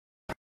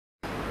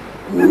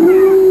Мальчик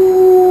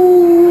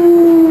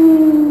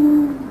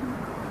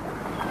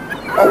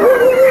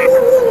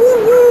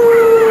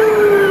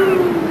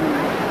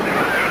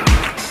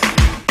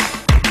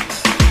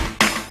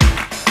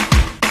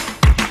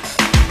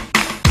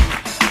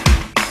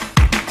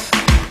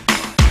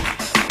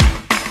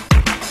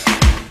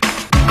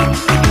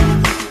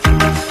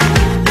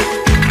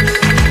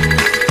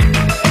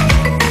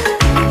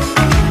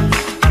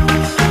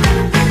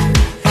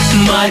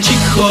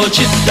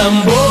хочет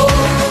Тамбов,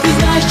 ты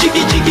знаешь,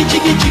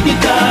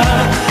 чики-чики-чики-чики-та.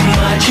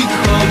 Мальчик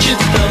хочет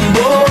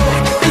Тамбов,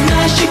 ты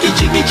знаешь,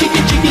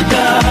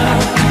 чики-чики-чики-чики-та.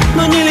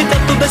 Но не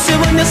летят туда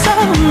сегодня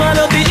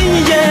самолеты и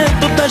не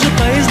едут даже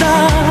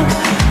поезда.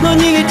 Но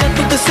не летят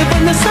туда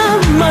сегодня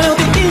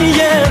самолеты и не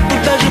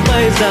едут даже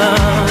поезда.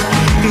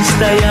 Ты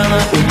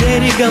стояла у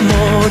берега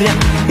моря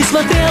и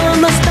смотрела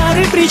на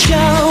старый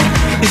причал.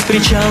 Из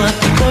причала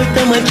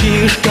какой-то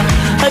мальчишка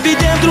о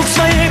беде вдруг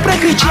своей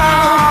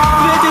прокричал.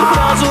 Ветер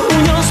фразу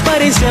унес,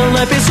 парень сел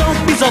на песок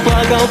и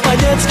заплакал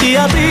по-детски,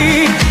 а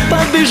ты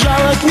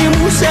подбежала к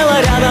нему,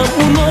 села рядом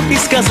у ног и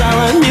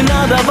сказала: не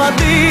надо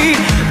воды.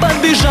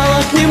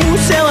 Подбежала к нему,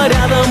 села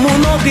рядом у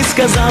ног и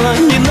сказала: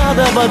 не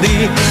надо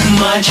воды.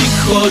 Мальчик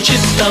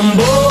хочет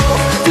Тамбов,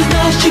 ты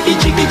знаешь,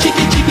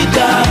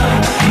 чики-чики-чики-чики-та.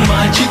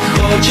 Мальчик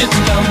хочет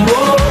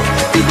Тамбов,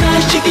 ты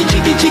знаешь,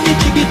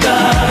 чики-чики-чики-чики-та.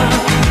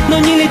 Но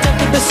не летят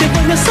туда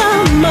сегодня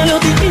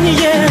самолеты и не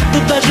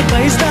едут даже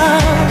поезда.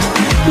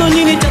 Но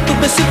не летят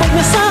туда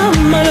сегодня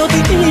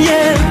самолеты и не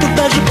едут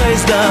даже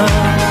поезда.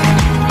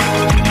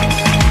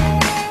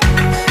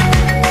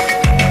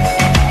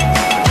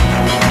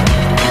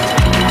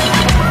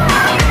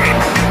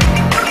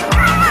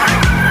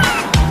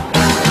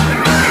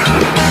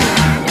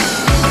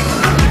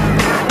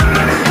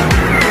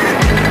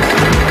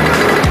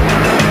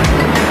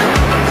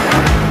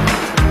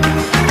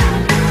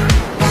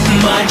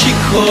 Мальчик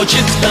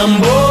хочет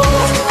Тамбов,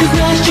 ты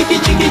знаешь,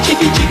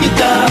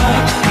 чики-чики-чики-чики-та.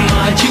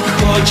 Мальчик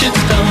хочет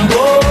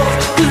Тамбов,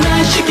 ты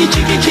знаешь,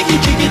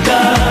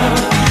 чики-чики-чики-чики-та.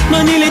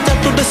 Но не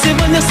летят туда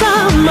сегодня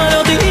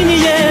самолеты и не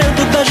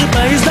едут даже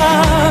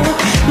поезда.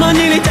 Но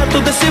не летят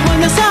туда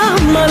сегодня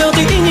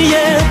самолеты и не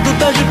едут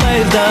даже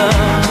поезда.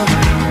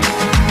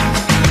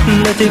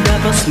 На тебя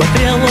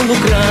посмотрел он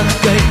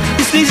украдкой,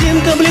 и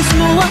слезинка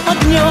блеснула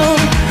огнем.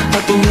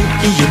 От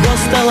улыбки его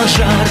стало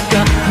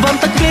жарко, вам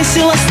так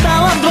весело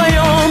стало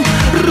вдвоем.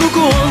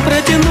 Руку он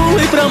протянул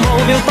и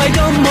промолвил: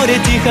 пойдем, море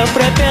тихо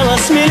пропело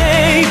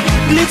смелей.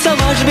 Длится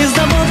ваш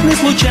беззаботный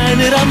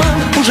случайный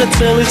роман уже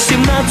целых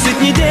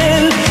 17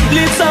 недель.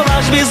 Длится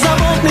ваш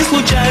беззаботный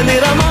случайный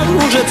роман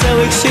уже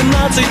целых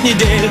 17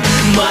 недель.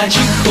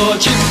 Мальчик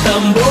хочет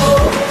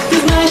Тамбов, ты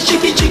знаешь,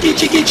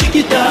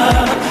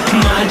 чики-чики-чики-чики-та.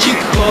 Мальчик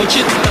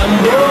хочет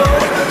Тамбов,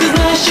 ты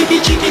знаешь,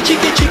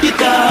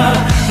 чики-чики-чики-чики-та.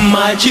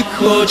 Мальчик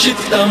хочет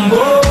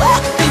Тамбов,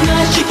 ты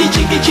знаешь,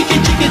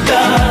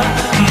 чики-чики-чики-чики-та.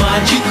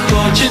 Мальчик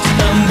хочет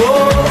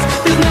Тамбов,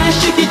 ты знаешь,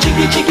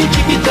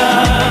 чики-чики-чики-чики-та.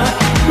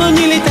 Но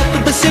не летят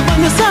туда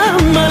сегодня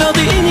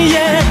самолеты и не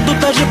едут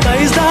даже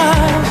поезда.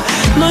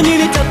 Но не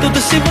летят туда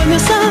сегодня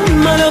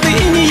самолеты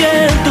и не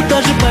едут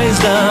даже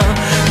поезда.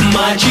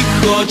 Мальчик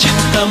хочет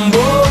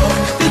Тамбов,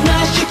 ты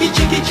знаешь,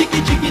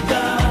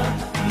 чики-чики-чики-чики-та.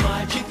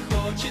 Мальчик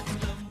хочет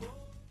Тамбов.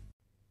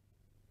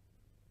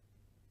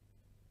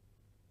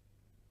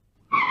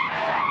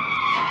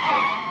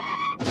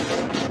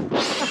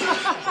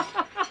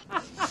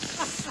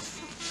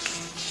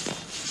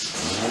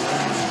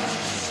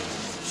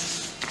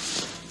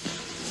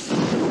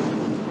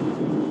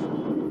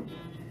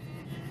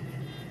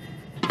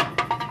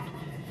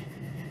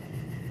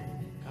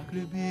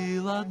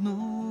 Любил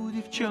одну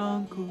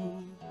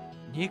девчонку,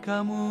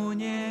 никому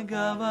не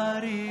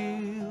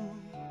говорил.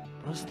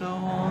 Просто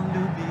он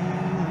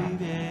любил и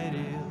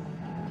верил,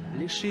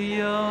 лишь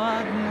ее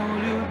одну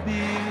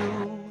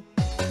любил.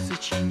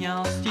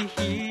 Сочинял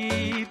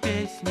стихи и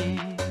песни,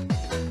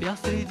 пел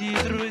среди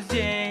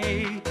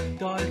друзей.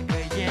 Только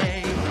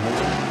ей,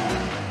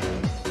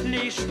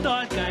 лишь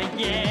только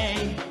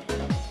ей.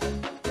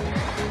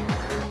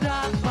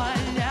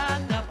 Тополя,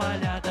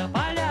 тополя,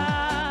 тополя,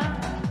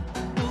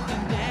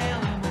 духом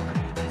белым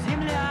укрыта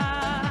земля.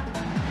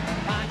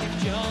 А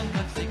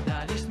девчонка всегда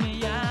лишь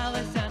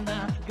смеялась, она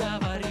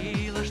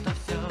говорила, что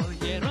все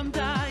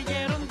ерунда,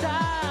 ерунда.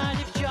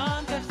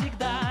 Девчонка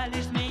всегда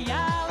лишь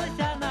смеялась,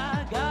 она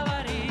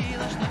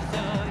говорила, что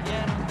все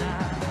ерунда.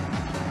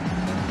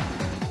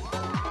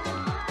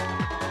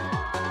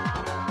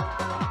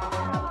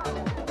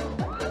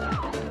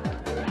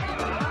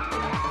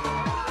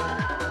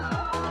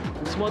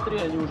 Смотри,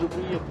 они уже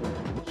приехали.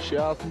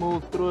 Сейчас мы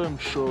устроим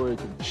шоу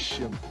этим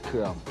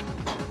щенкам.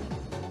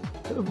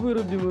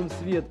 Вырубим им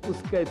свет,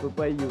 пускай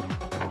попоют.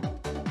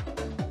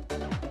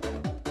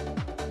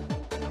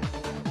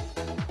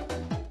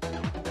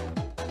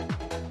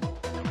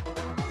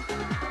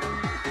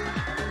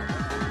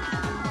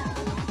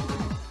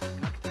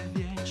 Как-то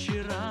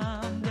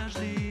вечером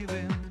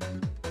дождливым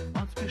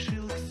он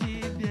спешил к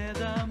себе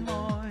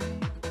домой.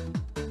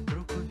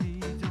 Вдруг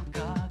увидел,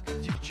 как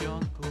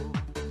девчонку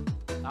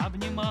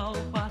обнимал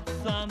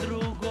пацан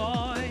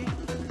другой.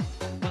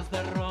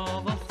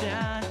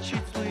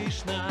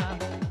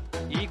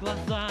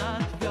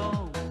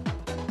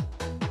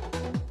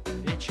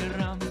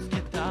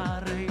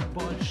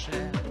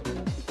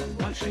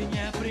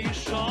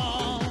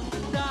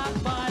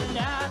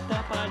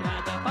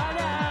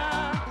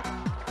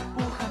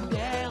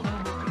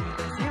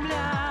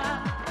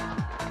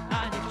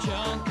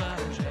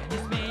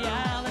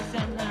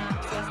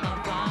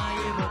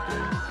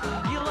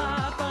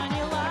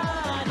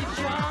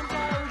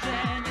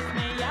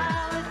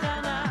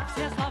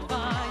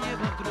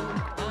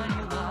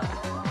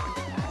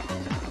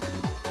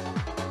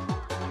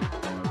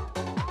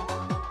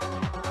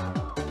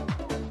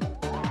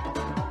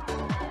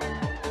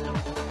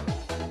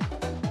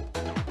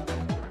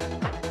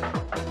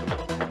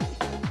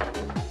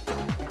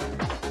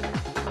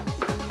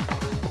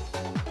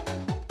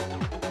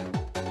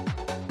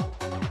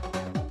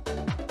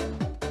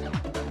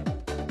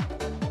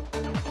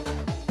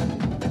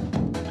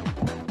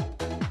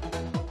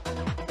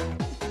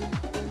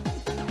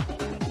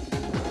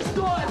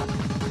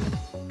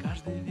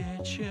 Каждый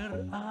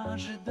вечер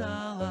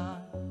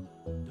ожидала,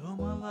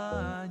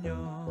 думала о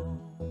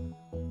нем.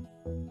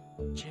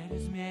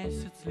 Через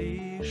месяц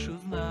лишь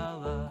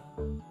узнала,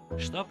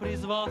 что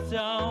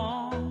призвался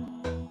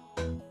он.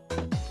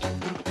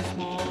 Вдруг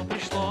письмо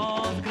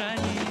пришло с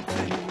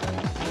границы,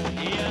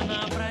 и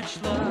она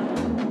прочла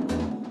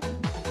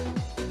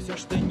все,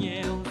 что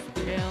не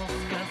успел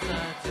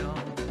сказать он.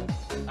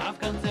 А в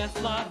конце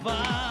слова: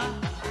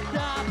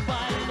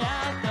 Тополя,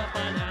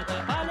 тополя,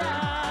 тополя,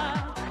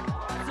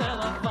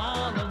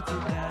 целовал он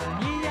тебя,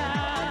 не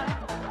я.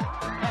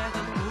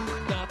 Этот пух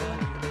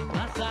тополиный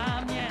глаза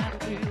мне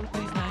открыл,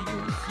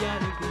 признаюсь, я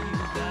любил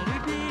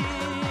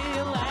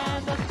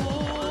этот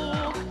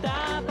пух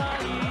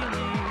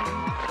тополиный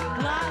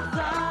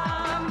глаза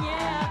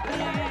мне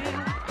открыл,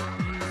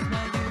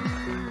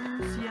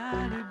 признаюсь, я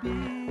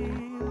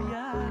любил,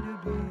 я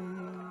любил.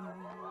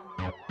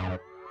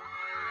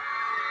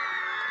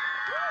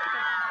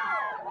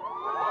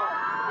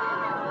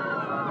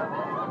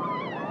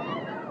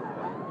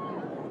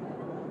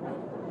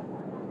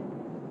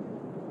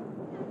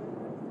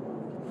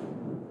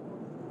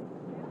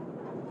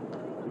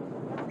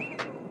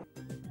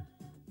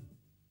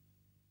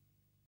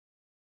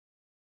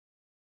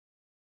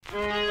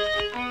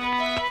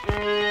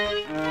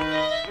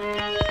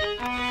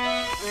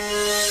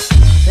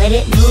 Let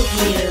it move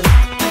you.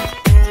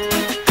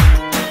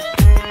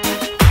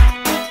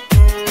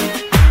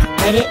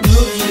 Let it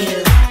move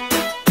you.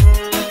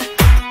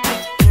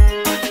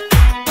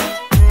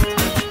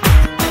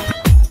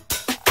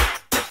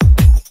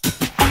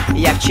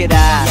 Я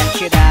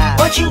вчера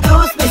очень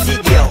грустно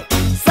сидел,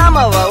 с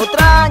самого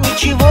утра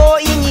ничего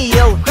и не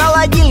ел. В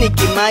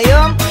холодильнике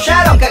моем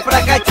шаром как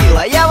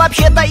прокатило. Я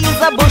вообще-то и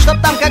забыл,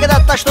 чтоб там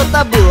когда-то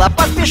что-то было.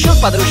 Поспешил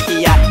к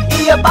подружке я,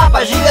 ее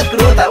папа живет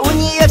круто, у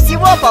нее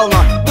всего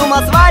полно. Думал,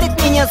 сварит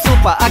мне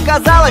супа,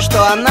 оказалось,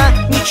 что она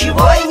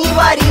ничего и не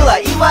варила,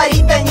 и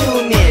варить-то не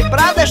умеет,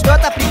 правда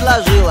что-то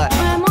предложила.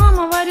 Моя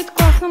мама варит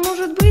классно,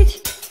 может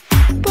быть,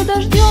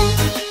 подождем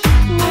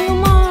мою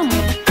маму.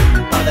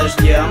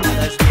 Подождем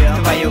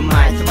твою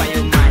мать,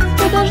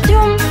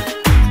 Подождем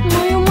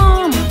мою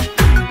маму.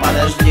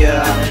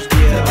 подождем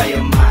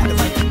твою мать,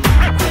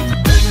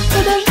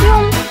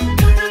 Подождем,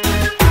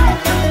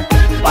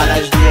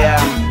 подождем,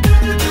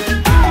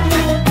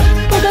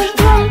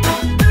 подождем,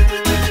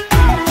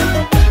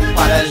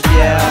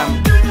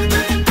 подождем.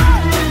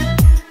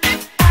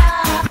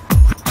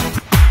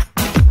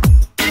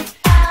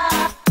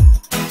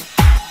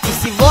 И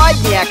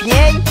сегодня я к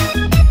ней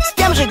с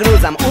тем же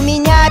грузом. У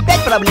меня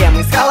опять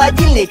проблемы с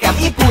холодильником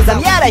и пузом.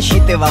 Я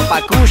рассчитывал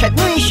покушать,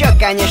 ну еще,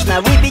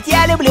 конечно, выпить.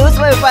 Я люблю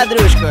свою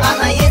подружку,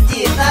 она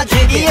ездит на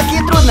джипе. И если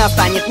трудно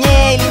станет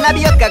мне или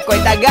набьет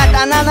какой-то гад,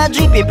 она на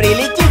джипе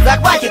прилетит,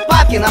 захватит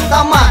папкин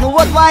автомат. Ну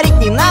вот варить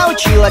не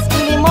научилась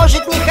или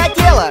может не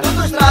хотела.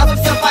 Тут уж сразу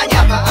все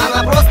понятно,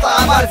 она просто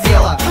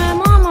оборзела. моя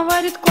мама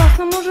варит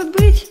классно, может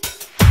быть,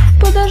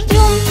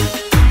 подождем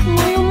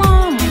мою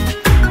маму.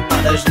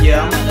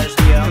 Подождем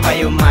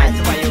твою мать,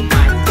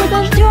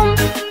 Подождем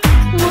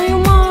мою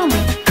маму.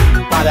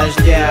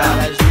 подождем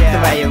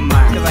твою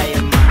мать,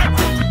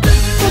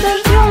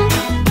 Подождем,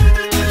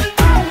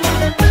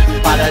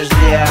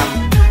 подождем,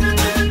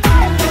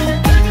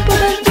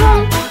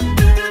 подождем,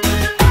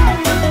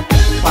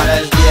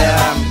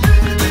 подождем.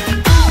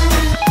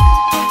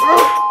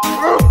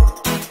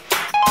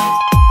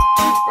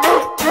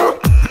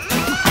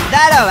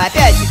 Здорово,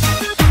 песик!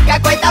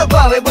 Какой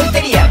толковый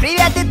бультерьер!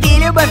 Привет и ты,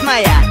 любовь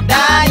моя!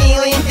 Да,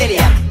 милый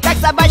интерьер! Как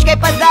с собачкой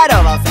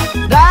поздоровался!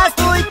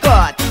 Здравствуй,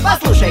 кот!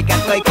 Послушай-ка,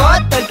 твой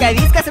кот только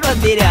вискас в рот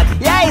берет.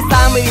 Я и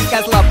сам и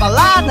вискас лопал.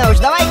 Ладно уж,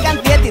 давай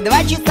конфеты,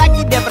 2 часа к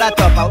тебе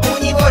протопал.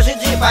 У него же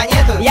джипа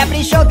нету. Я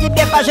пришел к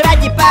тебе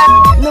пожрать и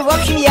Ну, в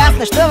общем,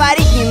 ясно, что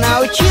варить не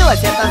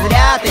научилась. Это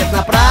зря, ты это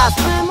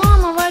напрасно. моя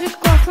мама варит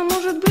классно,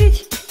 может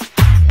быть,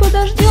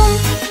 подождем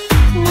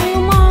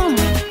мою маму.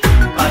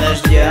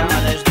 Подождем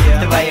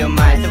твою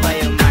мать,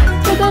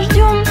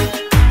 Подождем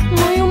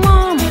мою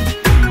маму.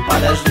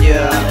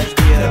 подождем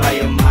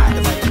твою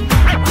мать,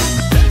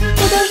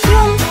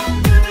 Подождем,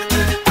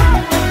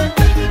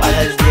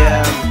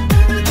 подождем,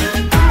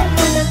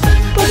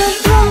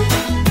 подождем,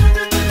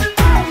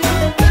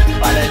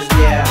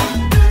 подождем.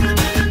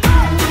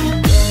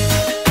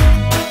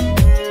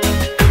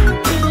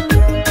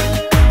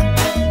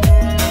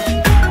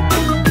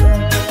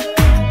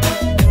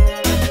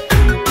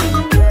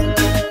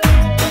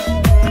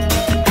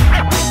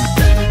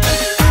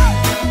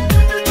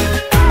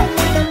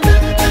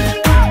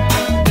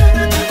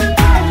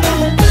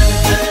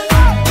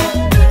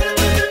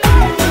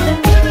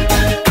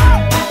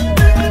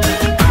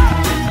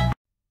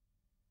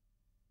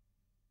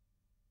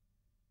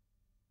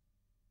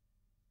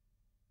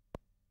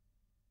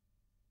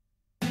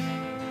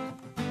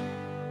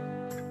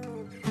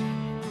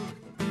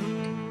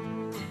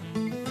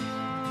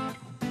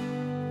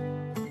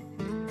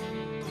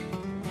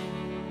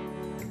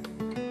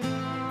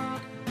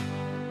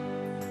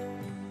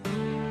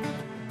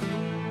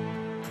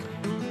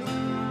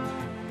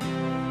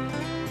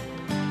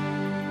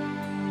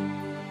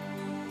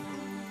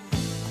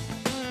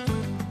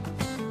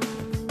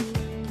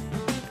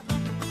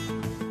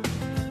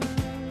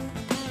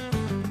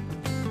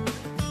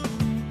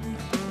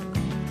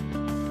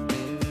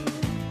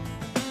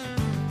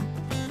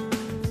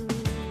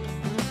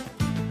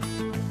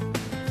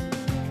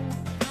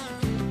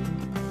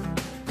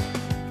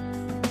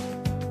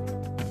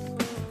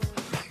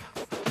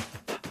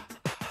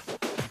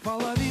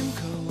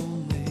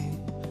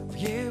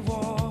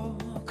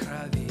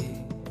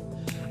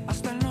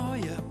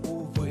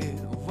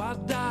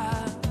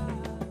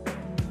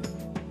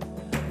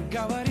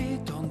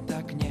 Говорит он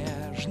так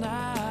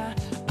нежно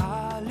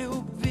о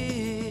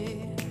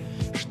любви,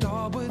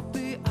 чтобы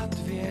ты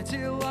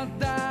ответила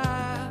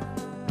 «да».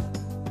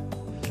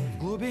 В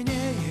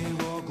глубине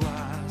его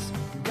глаз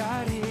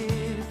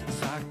горит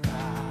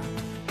закат,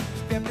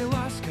 в пепле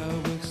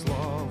ласковых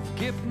слов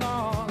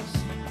гипноз.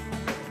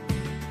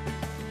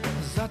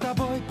 За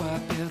тобой по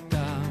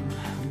пятам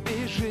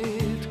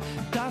бежит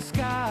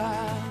тоска,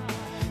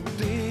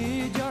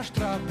 ты идешь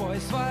тропой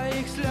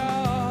своих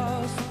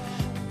слез.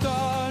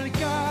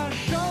 Только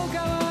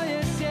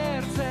шёлковое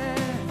сердце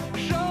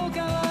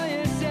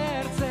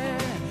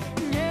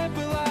не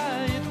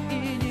пылает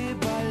и не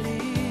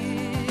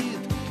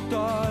болит.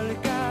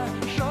 Только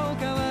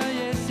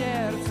шёлковое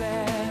сердце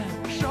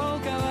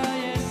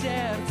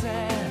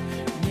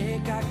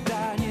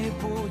никогда не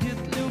будет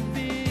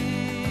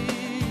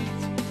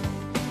любить.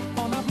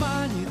 Он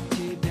обманет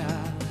тебя,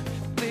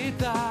 ты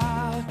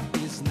так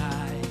и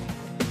знай,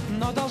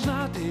 но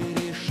должна ты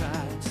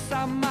решать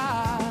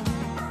сама.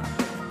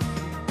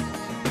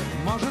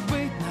 Может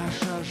быть,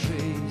 наша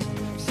жизнь,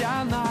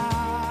 вся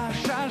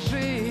наша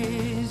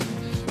жизнь,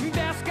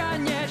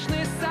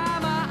 бесконечный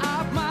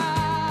самообман.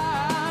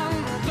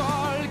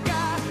 Только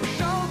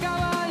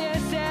шёлковое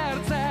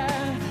сердце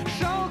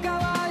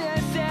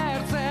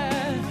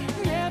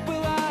не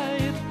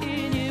пылает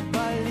и не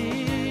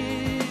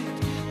болит.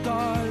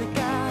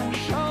 Только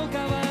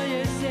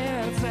шёлковое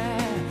сердце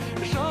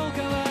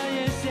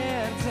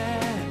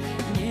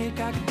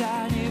никогда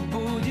не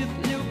будет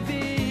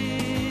любить.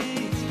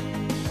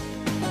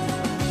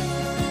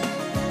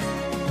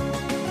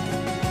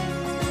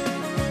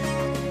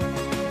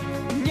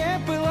 Не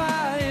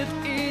пылает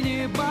и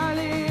не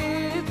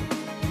болит.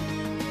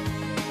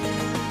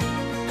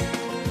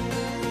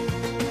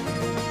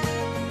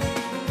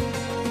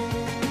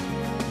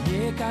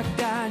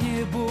 Никогда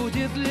не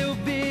будет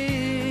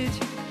любить.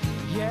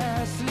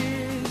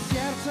 Если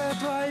сердце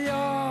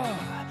твое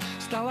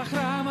стало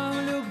храмом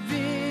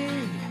любви,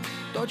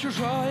 то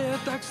чужое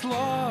так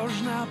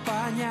сложно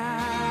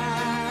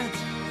понять.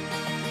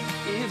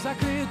 И в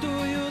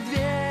закрытую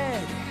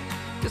дверь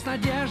ты с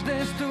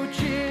надеждой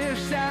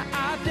стучишься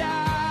опять.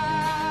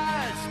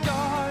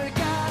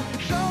 Только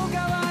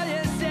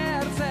шёлковое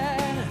сердце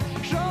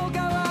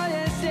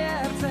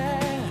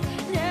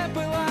не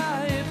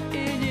пылает и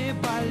не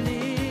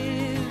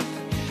болит.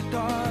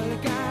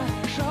 Только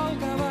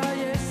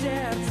шёлковое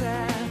сердце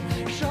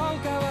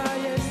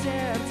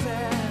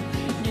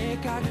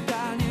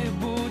никогда не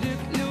будет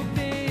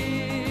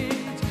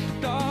любить.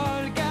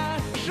 Только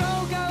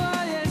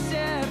шёлковое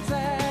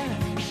сердце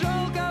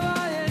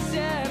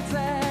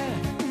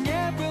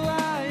не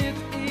пылает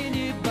и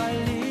не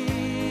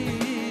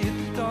болит.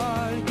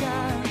 Только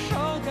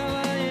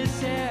шёлковое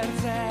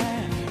сердце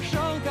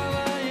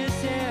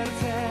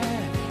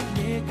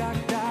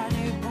никогда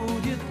не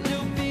будет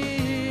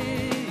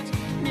любить.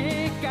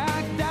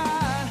 Никогда.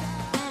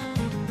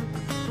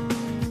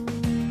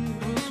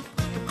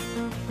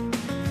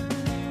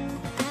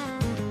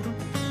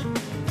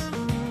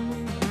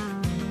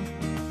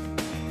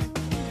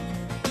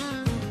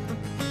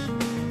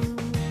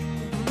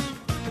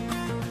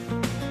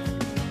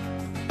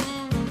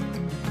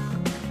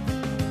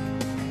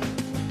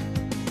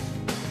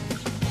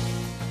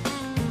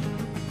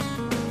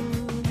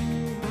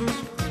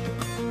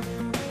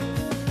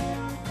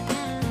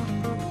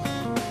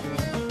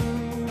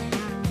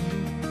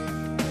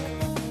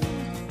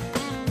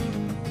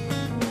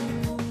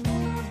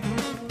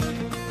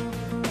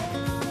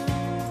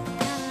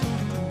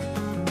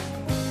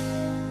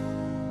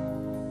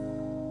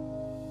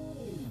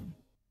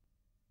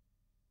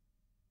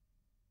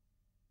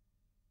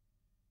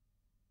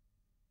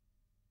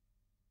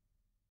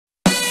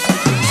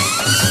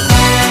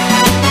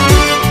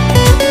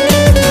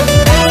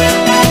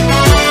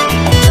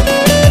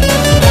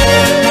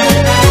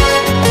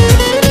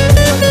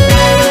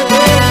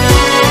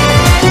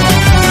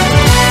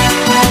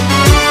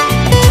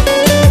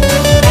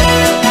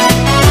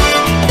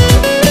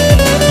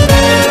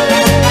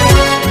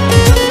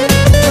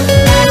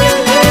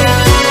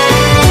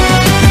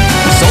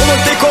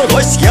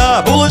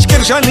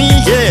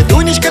 ржаные,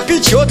 Дунечка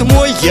печет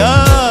мой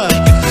я.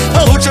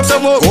 А лучше б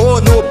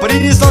самогону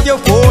принесла я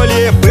в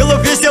поле, было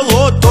б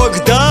весело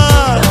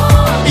тогда.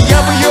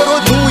 Я бы ее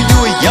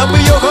родную, я бы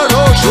ее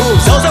хорошую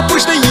взял за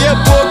пышные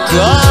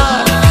бока,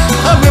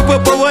 а мы бы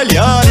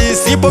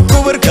повалялись и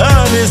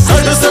покувыркались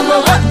аж до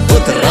самого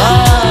утра.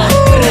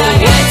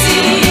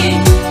 Прокати,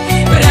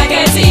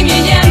 прокати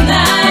меня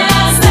на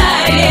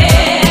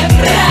заре,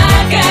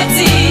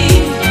 прокати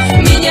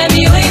меня,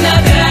 милый, на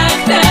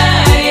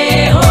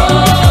тракторе. О,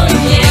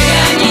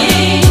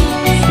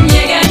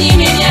 не гони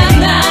меня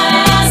на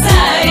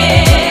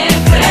заре,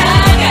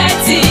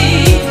 прокати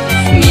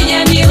меня,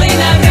 милый,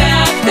 на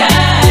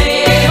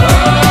тракторе.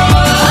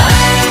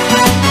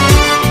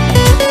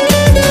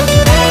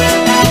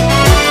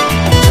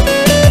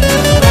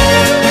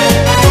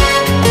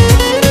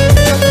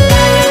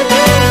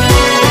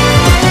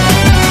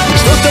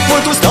 Что с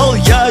тобой устал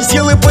я,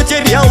 силы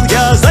потерял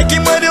я,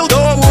 закимарил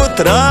до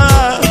утра,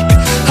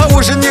 а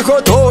ужин не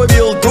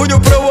готовил, тут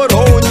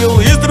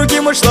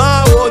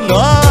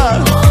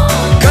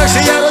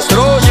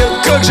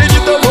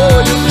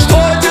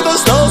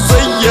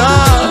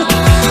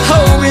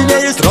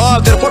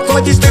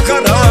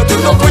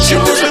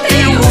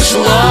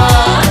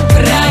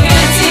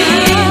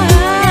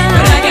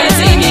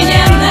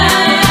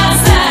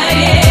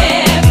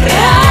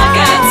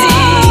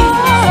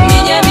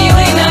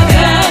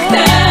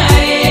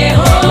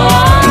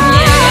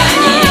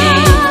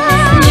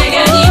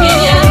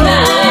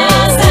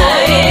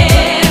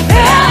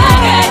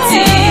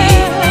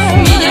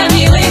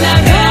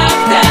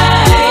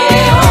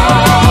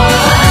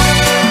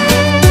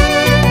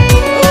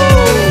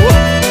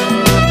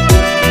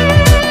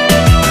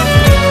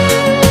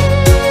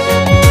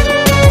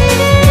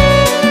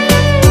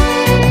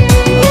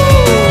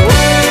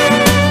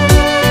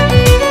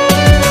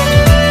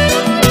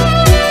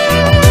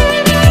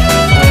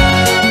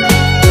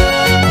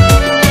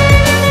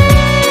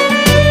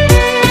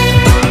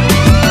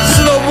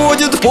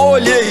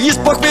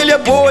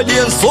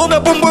словно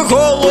бомба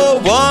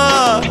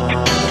голова.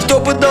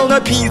 Кто бы дал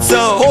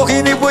напиться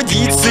огненной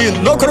водицы,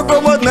 но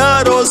кругом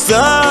одна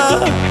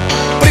роза.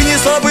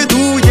 Принесла бы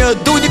Дуня,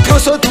 Дуня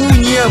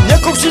красотуня, мне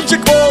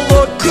кувшинчик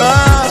молока.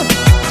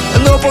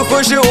 Но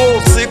похоже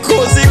овцы,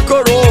 козы,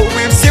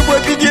 коровы все в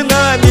обиде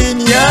на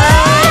меня.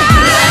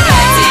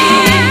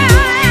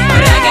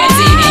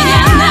 Прокати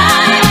меня на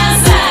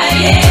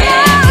заре,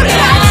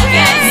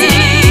 прокати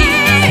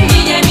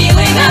меня,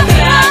 милый, на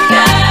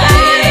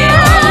тракторе.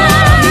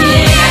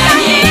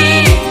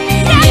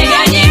 Не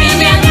гони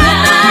меня на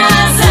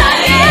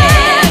заре,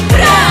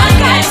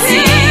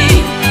 прокати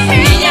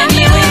меня,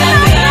 милый, на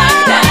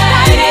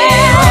тракторе.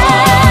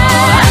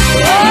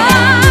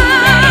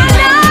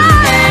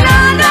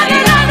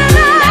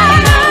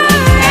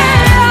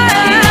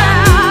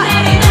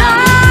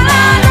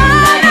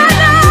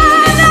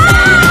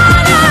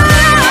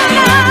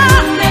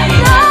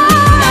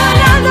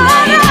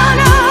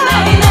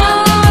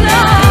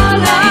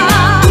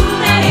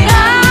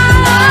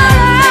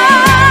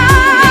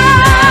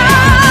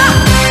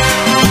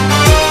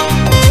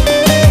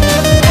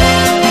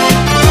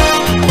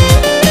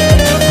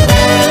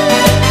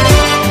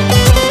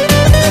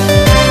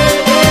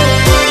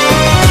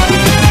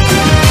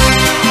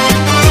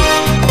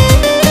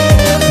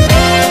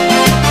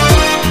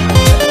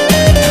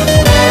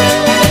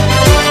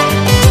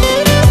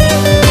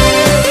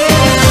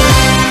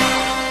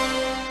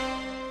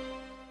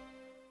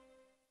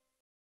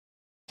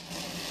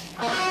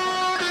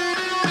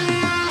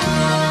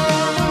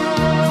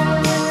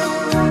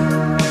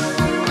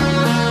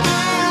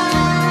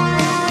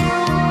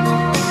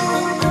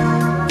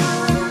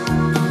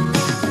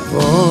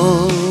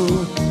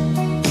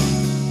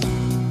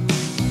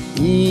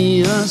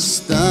 И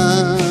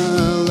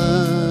осталось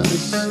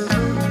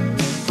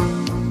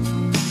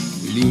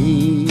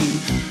лишь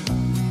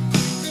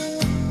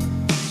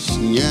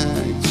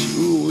снять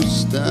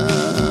усталость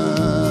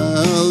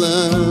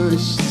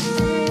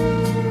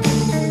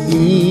и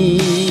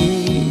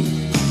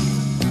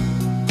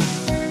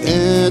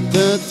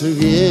этот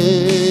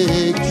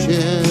вечер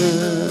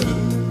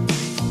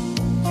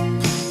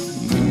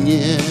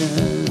мне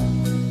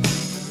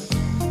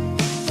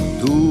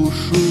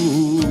душу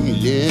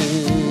лечит.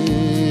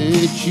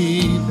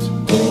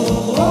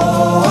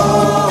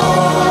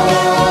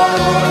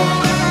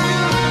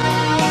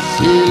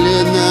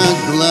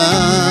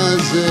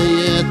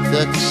 Зеленоглазое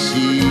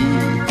такси.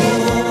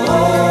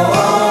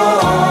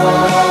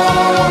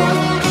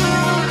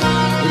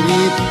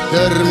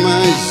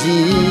 Притормози,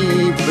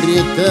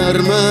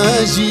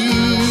 притормози.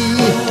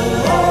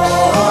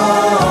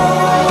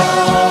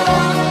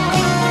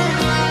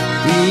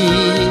 Ты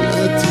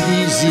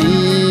отвези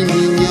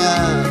меня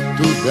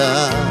туда,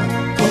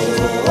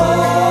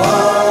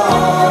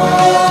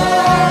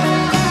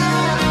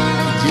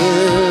 где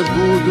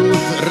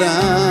будут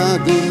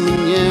рады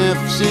мне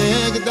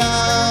всегда,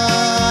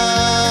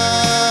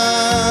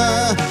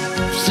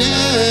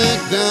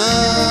 всегда.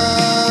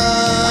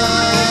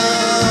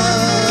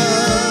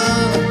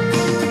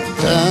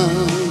 Там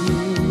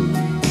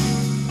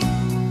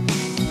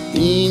и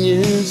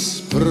не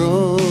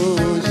спросят,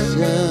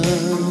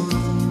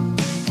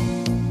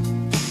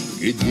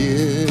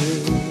 где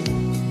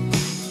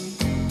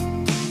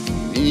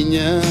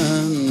меня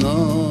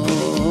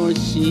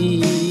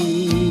носит.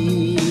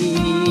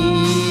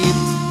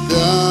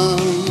 Там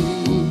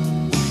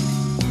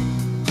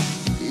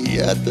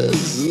я-то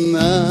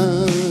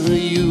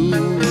знаю,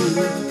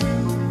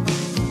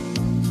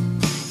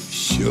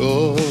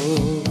 все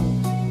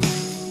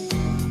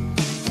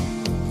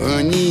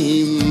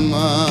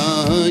понимают.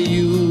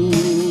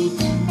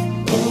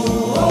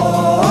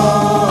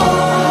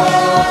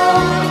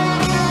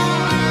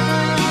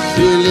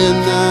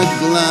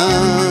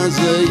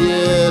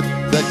 Зеленоглазое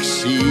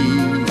такси.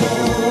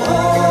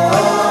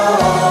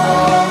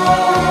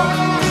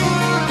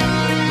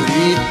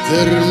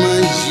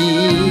 Притормози,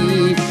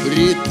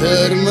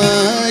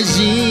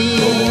 притормози.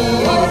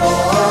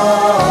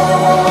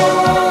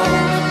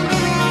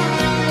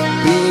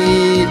 Ты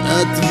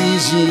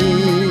отвези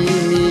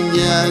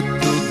меня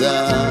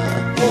туда,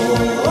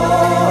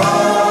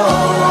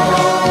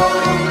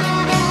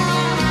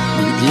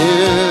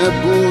 где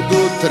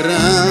будут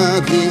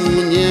рады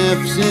мне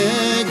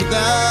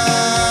всегда,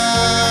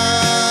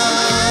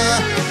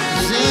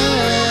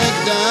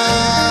 всегда.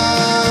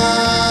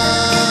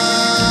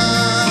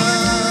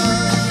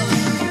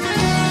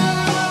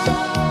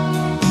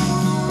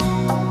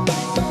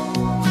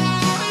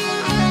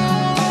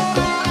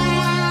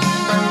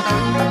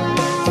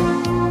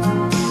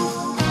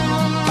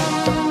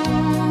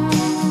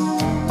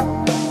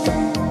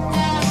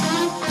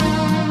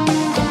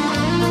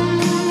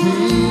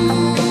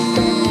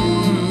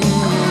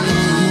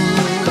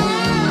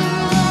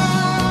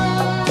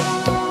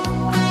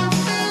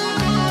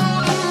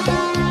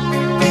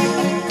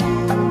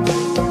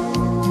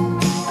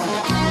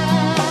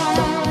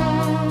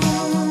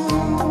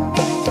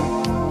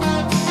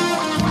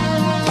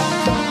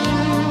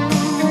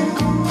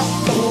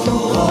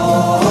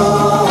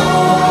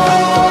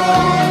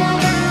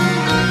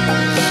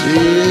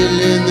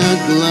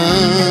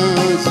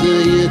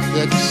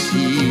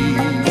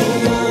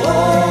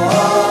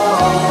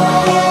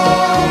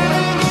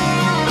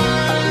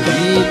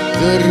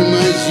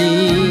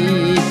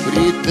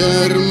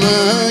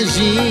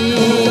 притормози.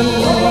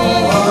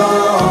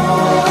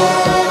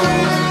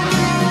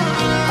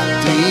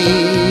 Ты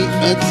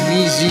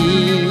отвези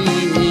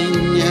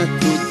меня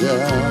туда,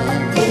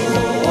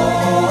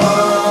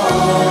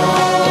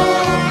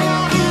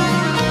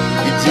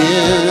 где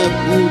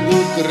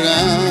будут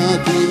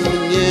рады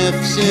мне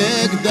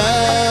всегда.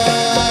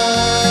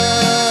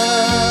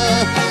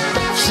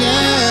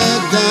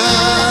 Всегда,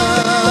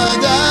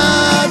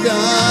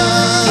 да-да.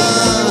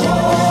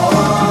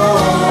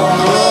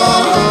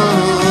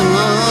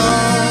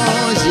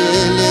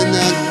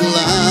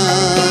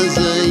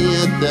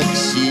 Зеленоглазое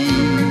такси.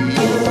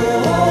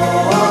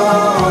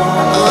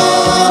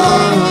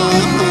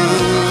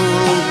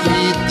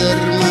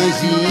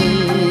 Притормози,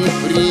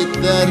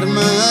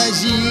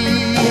 притормози.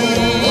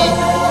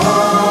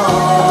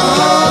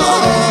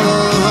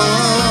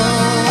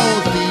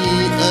 Ты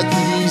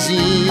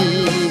отвези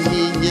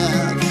меня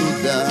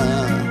туда,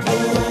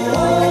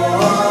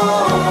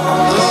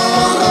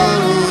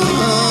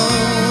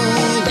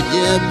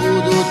 где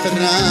будут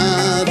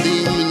рады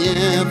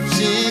мне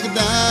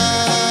всегда.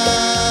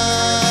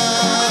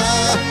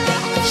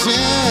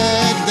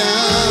 Всегда.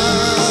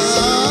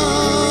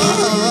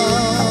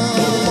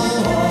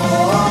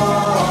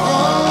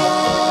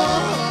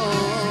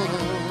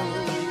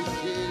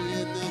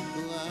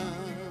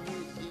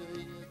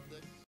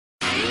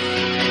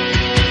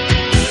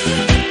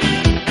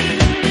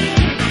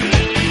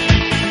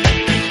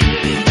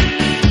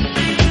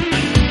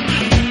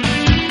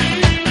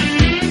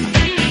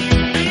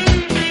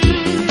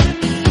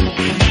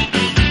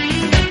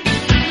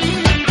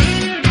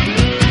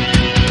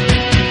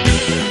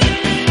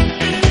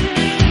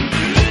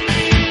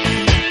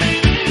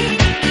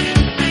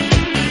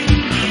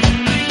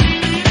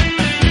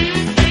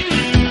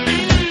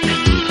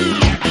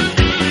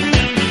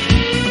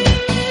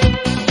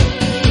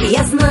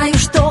 Я знаю,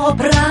 что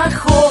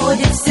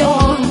проходит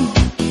все,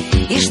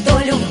 и что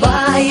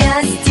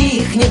любая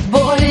стихнет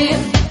боль.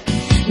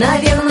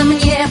 Наверное,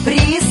 мне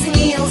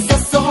приснился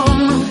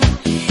сон,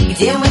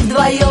 где мы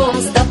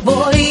вдвоем с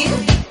тобой,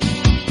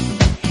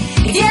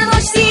 где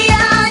ночь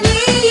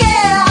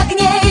сияние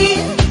огней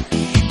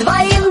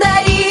твоим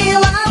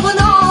дарила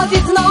вновь и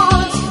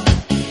вновь,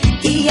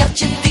 и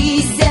ярче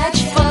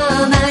тысяч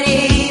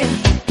фонарей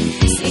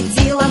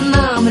светила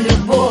нам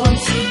любовь.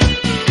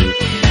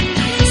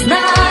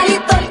 Знали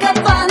только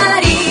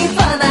фонари,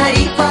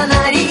 фонари,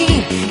 фонари,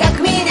 как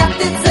меня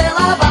ты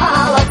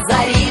целовал от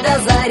зари до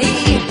зари,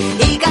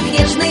 и как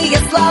нежные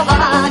слова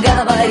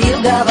говорил,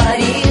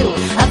 говорил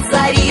от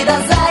зари до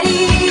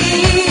зари.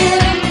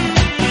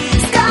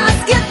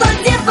 Сказки тут,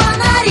 где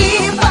фонари,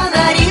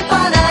 фонари,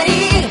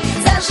 фонари,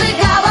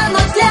 зажигала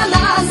ночь для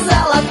нас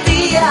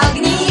золотые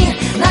огни,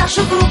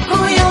 нашу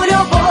хрупкую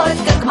любовь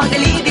как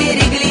могли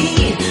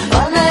берегли.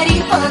 Фонари,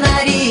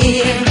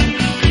 фонари,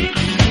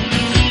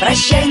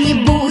 прощай, не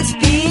будь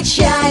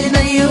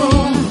печальною,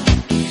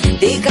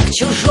 ты как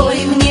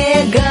чужой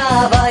мне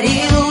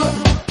говорил.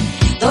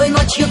 Той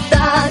ночью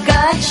так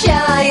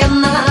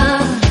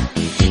отчаянно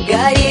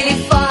горели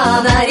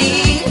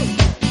фонари.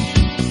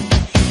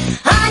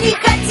 Они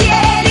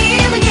хотели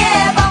мне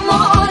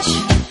помочь,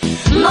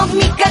 но в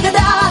миг,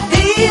 когда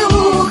ты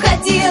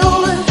уходил,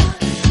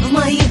 в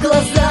моих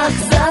глазах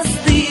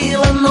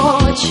застыла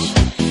ночь,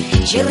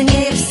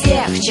 чернее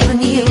всех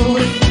чернил.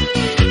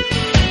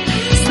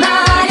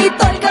 Знали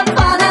только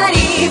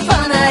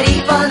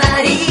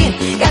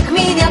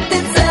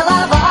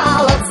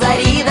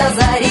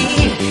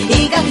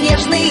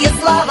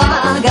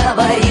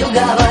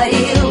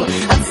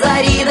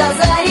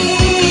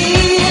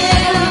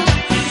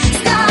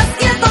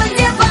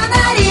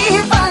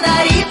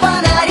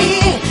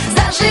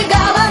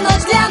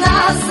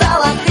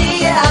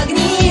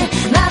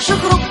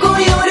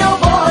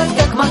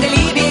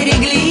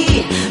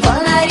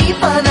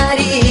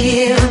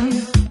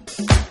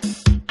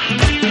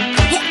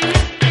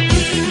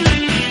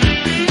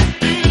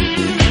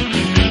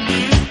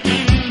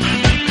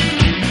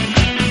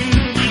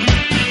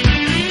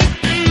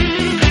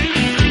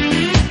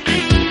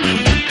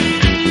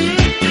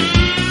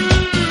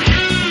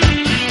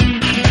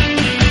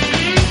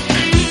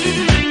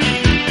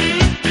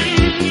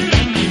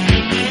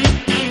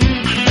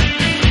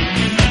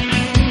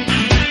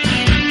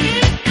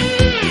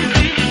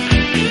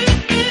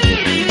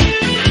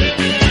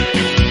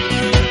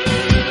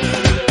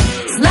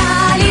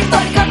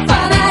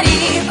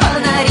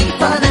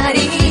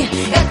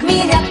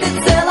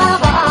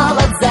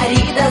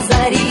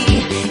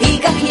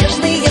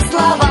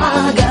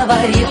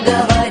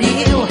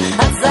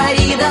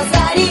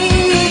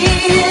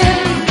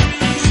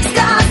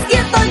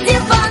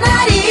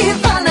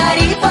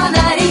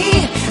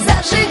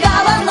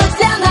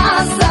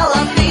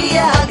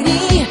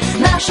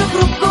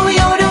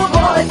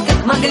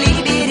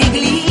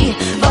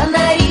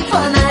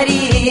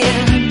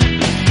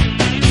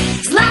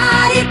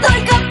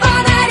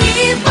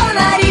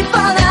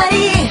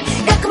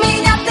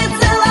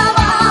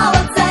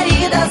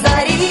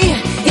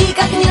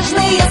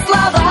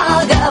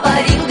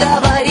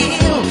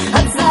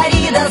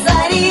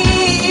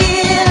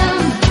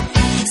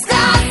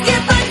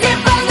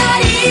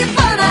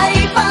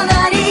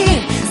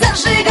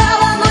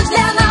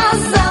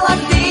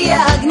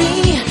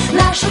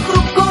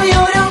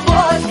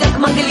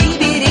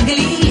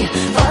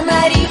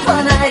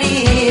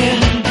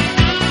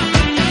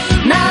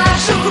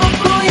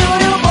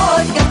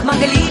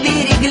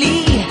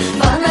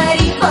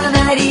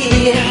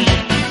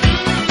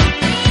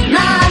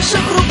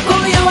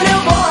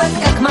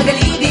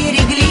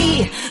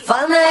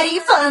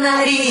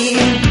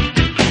фонари.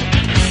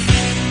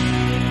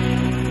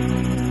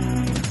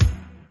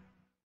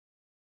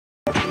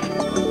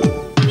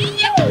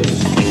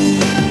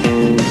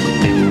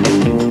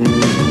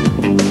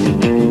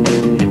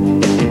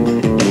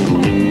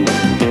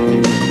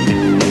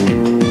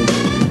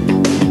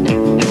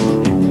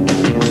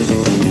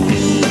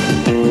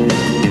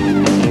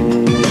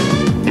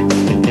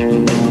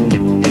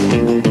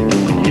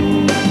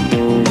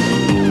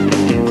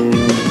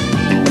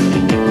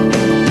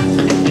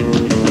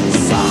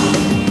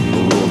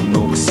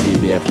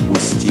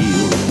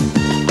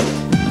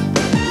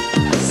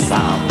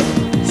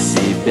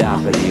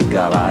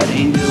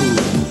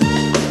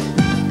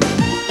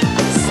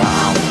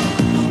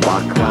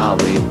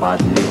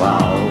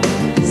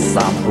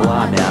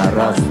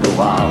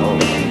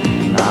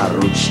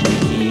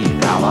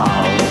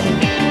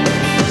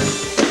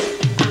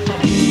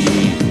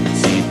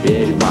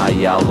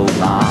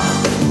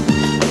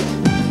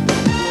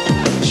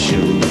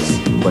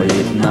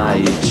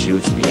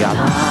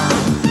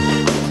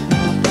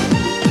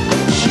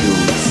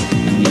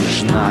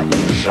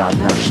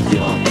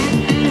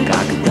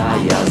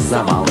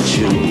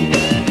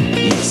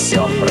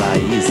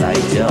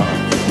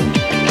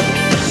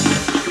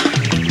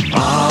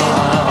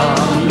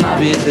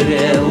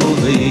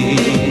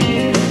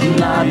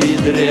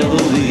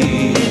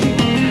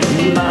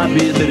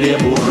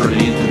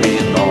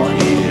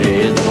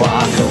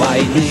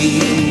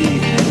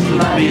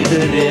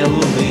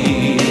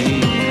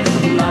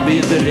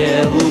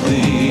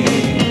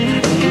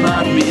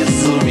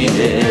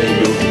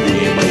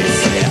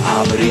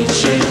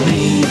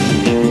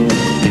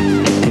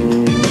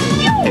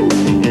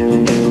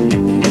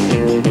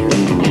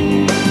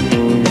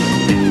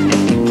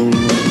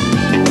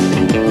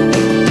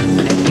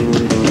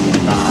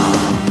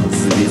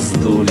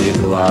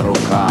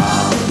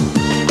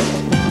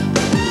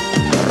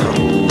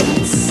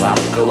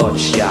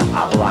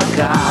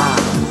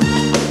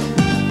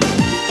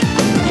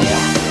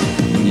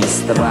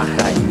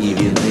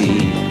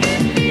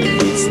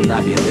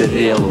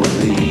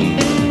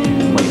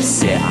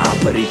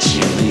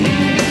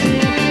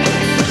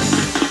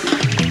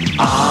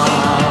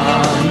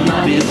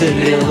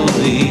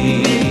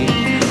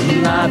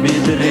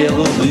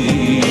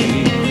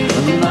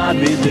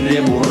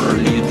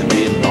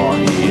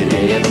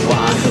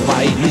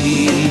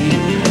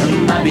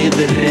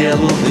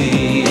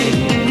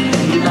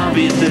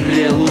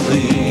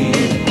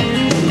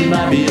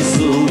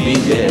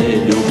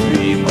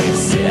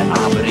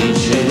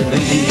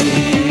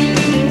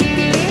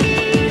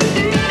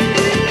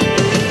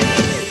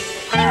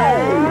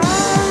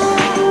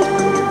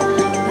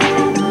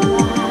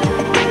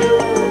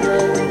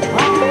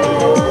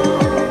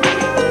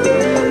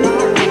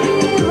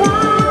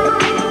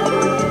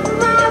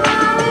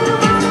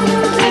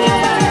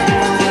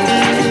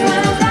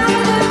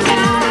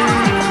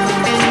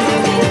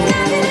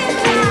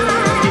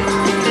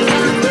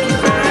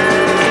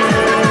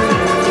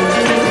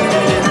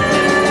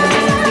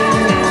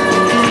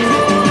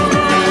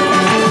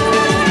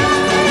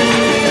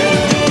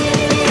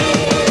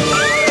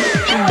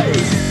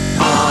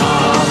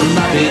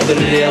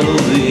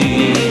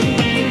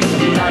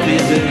 На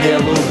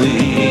бедре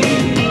луны,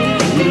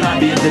 на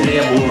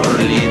бедре бурлит